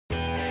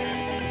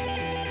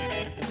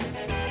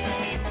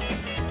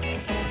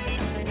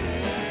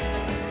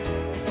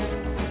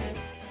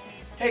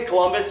Hey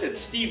Columbus,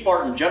 it's Steve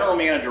Barton, General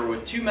Manager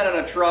with Two Men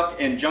in a Truck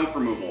and Junk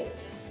Removal.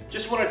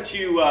 Just wanted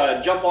to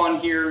jump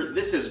on here.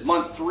 This is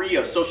month 3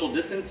 of social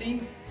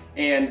distancing,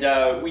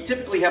 and we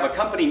typically have a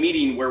company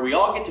meeting where we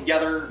all get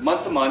together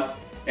month to month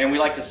and we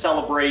like to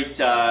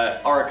celebrate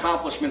our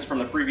accomplishments from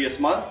the previous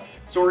month.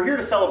 So we're here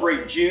to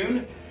celebrate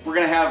June. We're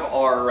going to have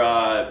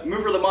our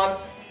Mover of the Month,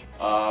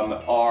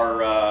 our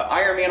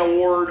Ironman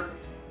Award,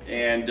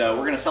 and we're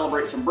going to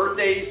celebrate some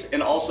birthdays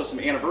and also some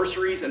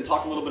anniversaries and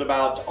talk a little bit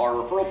about our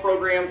referral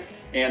program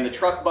and the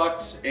truck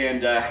bucks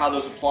and how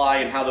those apply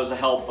and how those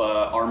help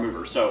our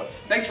movers. So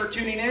thanks for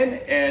tuning in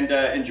and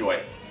enjoy.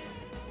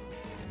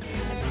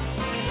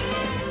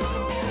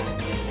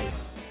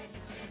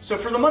 So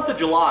for the month of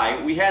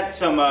July, we had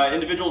some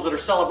individuals that are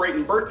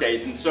celebrating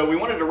birthdays, and so we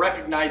wanted to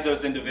recognize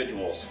those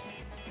individuals.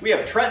 We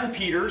have Trenton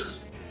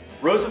Peters,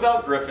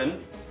 Roosevelt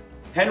Griffin,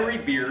 Henry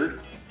Beard,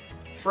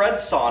 Fred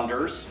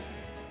Saunders,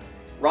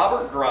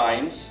 Robert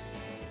Grimes,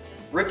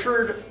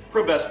 Richard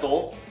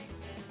Probestel,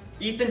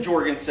 Ethan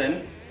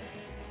Jorgensen,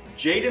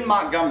 Jaden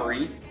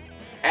Montgomery,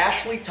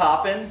 Ashley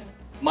Toppin,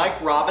 Mike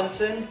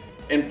Robinson,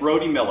 and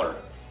Brody Miller.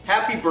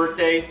 Happy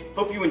birthday.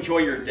 Hope you enjoy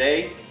your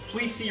day.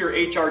 Please see your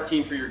HR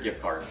team for your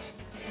gift cards.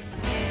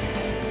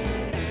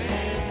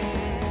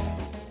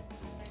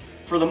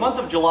 For the month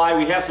of July,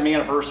 we have some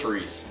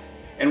anniversaries,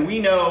 and we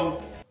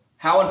know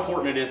how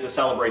important it is to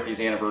celebrate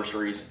these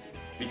anniversaries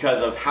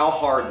because of how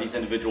hard these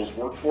individuals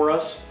work for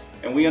us,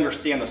 and we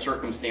understand the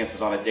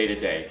circumstances on a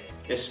day-to-day,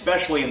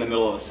 especially in the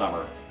middle of the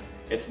summer.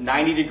 It's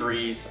 90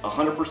 degrees,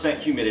 100%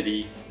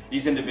 humidity.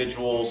 These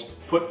individuals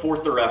put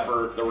forth their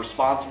effort, they're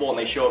responsible, and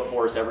they show up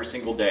for us every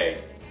single day.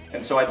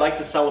 And so I'd like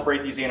to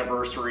celebrate these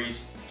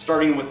anniversaries,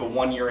 starting with the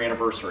 1-year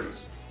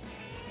anniversaries.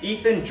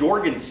 Ethan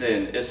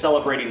Jorgensen is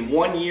celebrating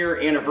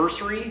 1-year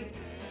anniversary,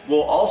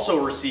 will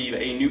also receive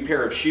a new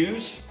pair of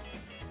shoes.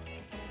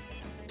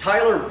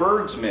 Tyler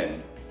Bergsman,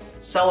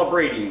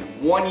 celebrating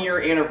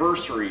 1-year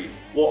anniversary,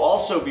 will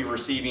also be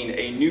receiving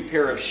a new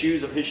pair of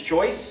shoes of his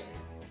choice.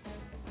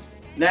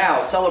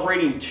 Now,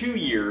 celebrating 2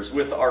 years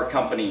with our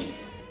company,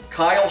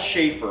 Kyle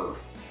Schaefer.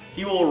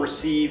 He will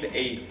receive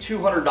a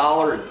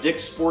 $200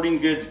 Dick's Sporting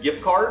Goods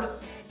gift card.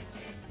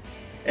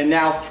 And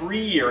now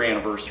 3-year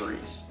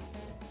anniversaries.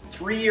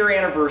 3-year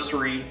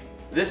anniversary,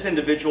 this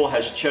individual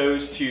has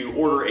chose to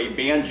order a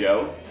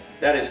banjo.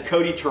 That is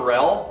Cody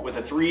Terrell with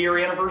a 3-year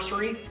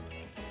anniversary.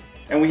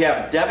 And we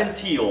have Devin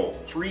Teal,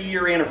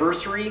 3-year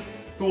anniversary,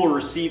 who will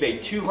receive a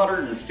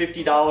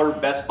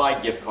 $250 Best Buy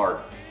gift card.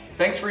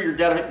 Thanks for your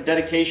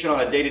dedication on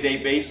a day-to-day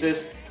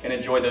basis, and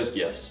enjoy those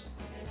gifts.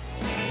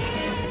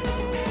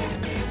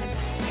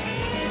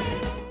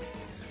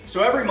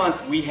 So every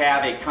month we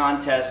have a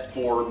contest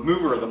for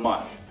Mover of the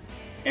Month.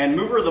 And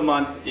Mover of the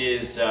Month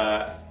is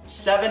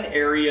 7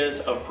 areas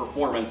of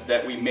performance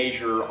that we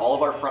measure all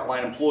of our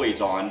frontline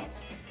employees on.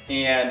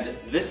 And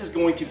this is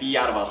going to be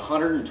out of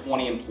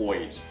 120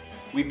 employees.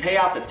 We pay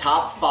out the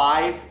top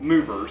 5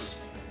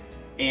 movers,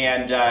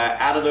 and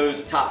out of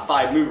those top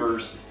 5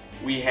 movers,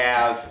 we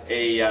have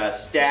a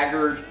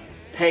staggered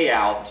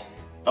payout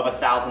of a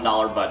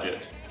 $1,000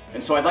 budget.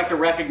 And so I'd like to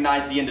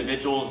recognize the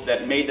individuals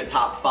that made the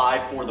top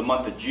 5 for the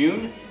month of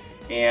June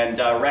and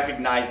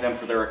recognize them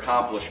for their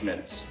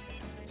accomplishments.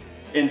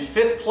 In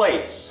 5th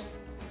place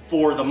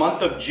for the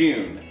month of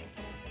June,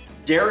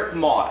 Derek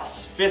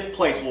Moss, 5th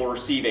place, will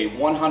receive a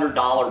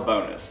 $100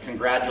 bonus.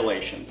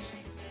 Congratulations.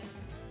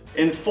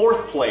 In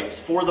 4th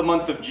place for the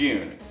month of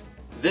June,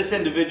 this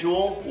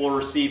individual will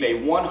receive a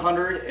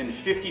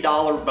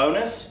 $150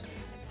 bonus.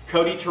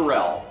 Cody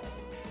Terrell.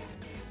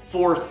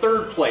 For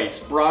 3rd place,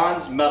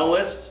 bronze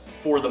medalist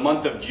for the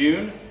month of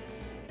June,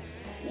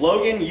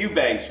 Logan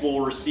Eubanks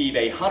will receive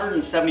a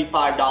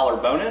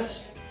 $175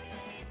 bonus.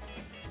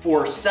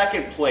 For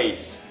 2nd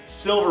place,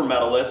 silver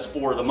medalist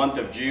for the month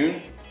of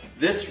June,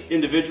 this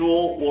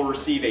individual will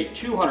receive a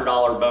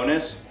 $200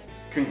 bonus.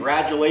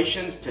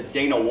 Congratulations to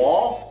Dana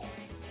Wall.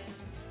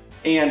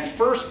 And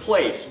 1st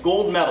place,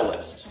 gold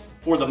medalist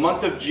for the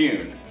month of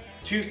June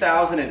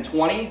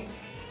 2020,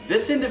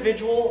 this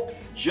individual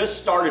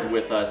just started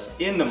with us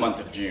in the month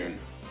of June.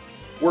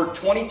 Worked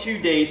 22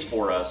 days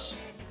for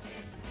us.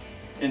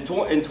 In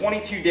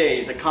 22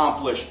 days,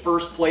 accomplished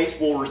 1st place,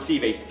 will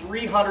receive a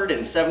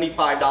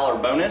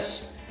 $375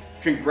 bonus.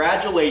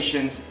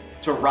 Congratulations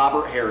to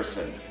Robert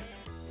Harrison.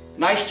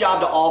 Nice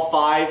job to all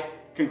 5.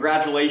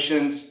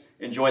 Congratulations.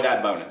 Enjoy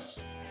that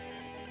bonus.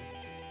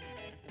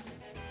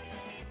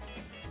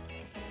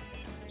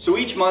 So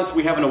each month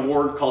we have an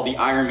award called the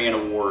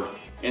Ironman Award,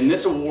 and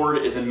this award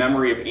is in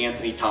memory of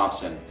Anthony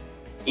Thompson.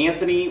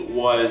 Anthony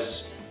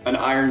was an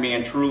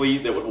Ironman truly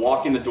that would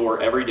walk in the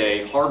door every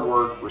day, hard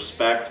work,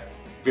 respect,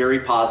 very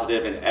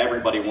positive, and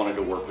everybody wanted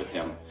to work with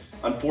him.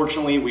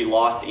 Unfortunately, we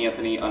lost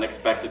Anthony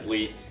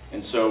unexpectedly,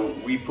 and so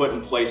we put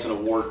in place an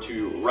award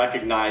to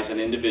recognize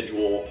an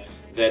individual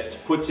that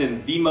puts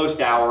in the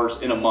most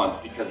hours in a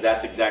month, because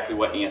that's exactly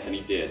what Anthony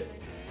did.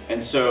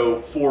 And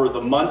so for the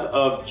month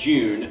of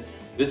June,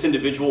 this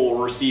individual will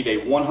receive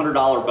a $100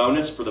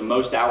 bonus for the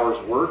most hours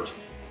worked.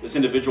 This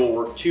individual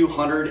worked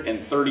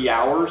 230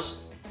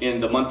 hours in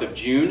the month of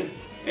June.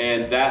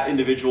 and that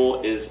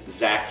individual is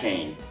Zach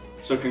Kane.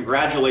 So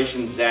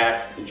congratulations,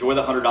 Zach. Enjoy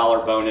the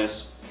 $100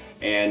 bonus,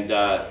 and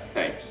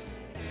thanks.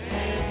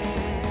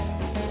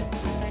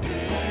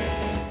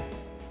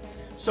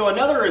 So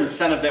another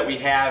incentive that we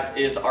have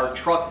is our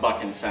Truck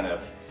Buck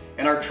incentive.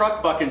 And our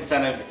Truck Buck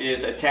incentive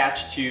is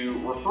attached to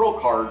referral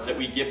cards that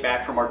we get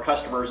back from our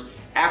customers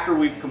after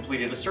we've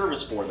completed a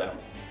service for them.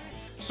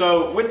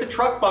 So with the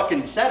Truck Buck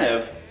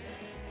incentive,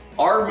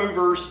 our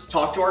movers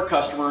talk to our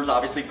customers,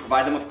 obviously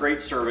provide them with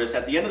great service.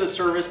 At the end of the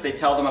service, they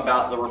tell them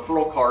about the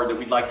referral card that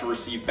we'd like to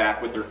receive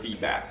back with their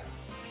feedback.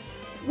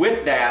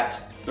 With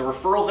that, the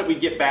referrals that we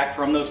get back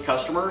from those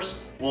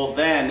customers will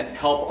then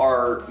help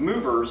our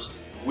movers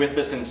with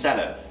this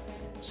incentive.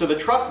 So the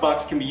Truck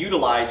Bucks can be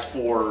utilized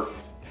for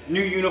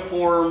new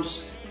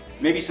uniforms,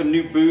 maybe some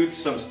new boots,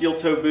 some steel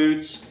toe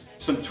boots,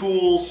 some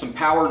tools, some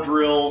power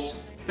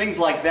drills, things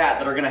like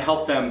that are gonna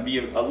help them be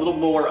a little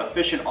more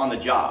efficient on the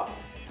job.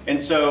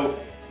 And so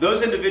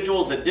those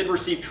individuals that did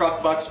receive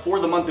Truck Bucks for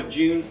the month of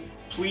June,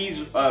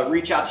 please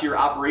reach out to your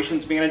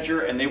operations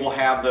manager and they will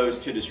have those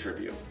to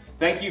distribute.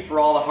 Thank you for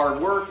all the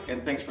hard work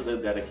and thanks for the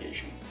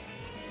dedication.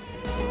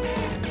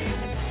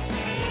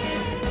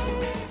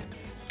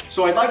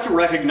 So I'd like to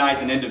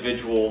recognize an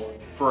individual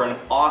for an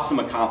awesome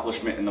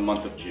accomplishment in the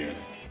month of June.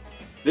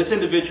 This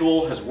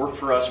individual has worked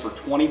for us for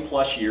 20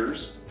 plus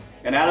years,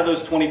 and out of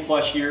those 20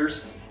 plus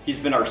years, he's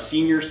been our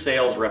senior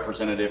sales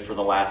representative for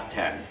the last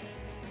 10.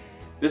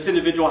 This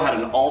individual had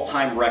an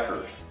all-time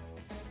record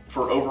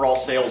for overall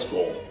sales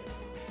goal.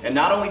 And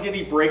not only did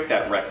he break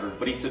that record,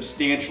 but he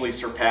substantially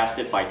surpassed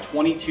it by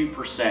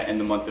 22% in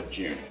the month of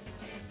June.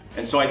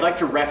 And so I'd like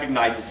to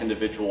recognize this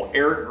individual,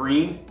 Eric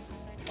Green.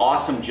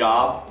 Awesome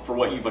job for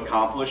what you've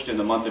accomplished in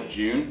the month of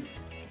June.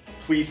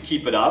 Please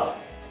keep it up.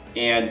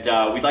 And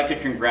we'd like to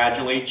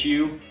congratulate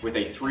you with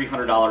a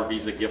 $300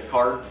 Visa gift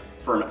card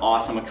for an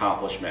awesome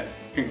accomplishment.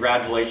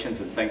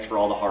 Congratulations and thanks for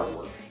all the hard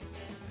work.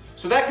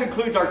 So that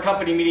concludes our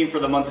company meeting for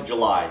the month of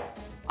July.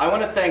 I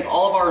want to thank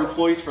all of our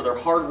employees for their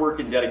hard work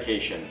and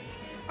dedication.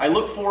 I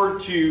look forward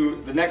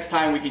to the next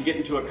time we can get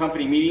into a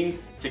company meeting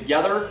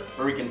together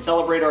where we can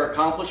celebrate our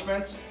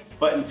accomplishments.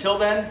 But until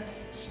then,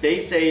 stay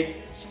safe,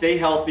 stay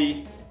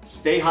healthy,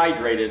 stay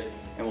hydrated,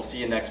 and we'll see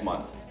you next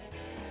month.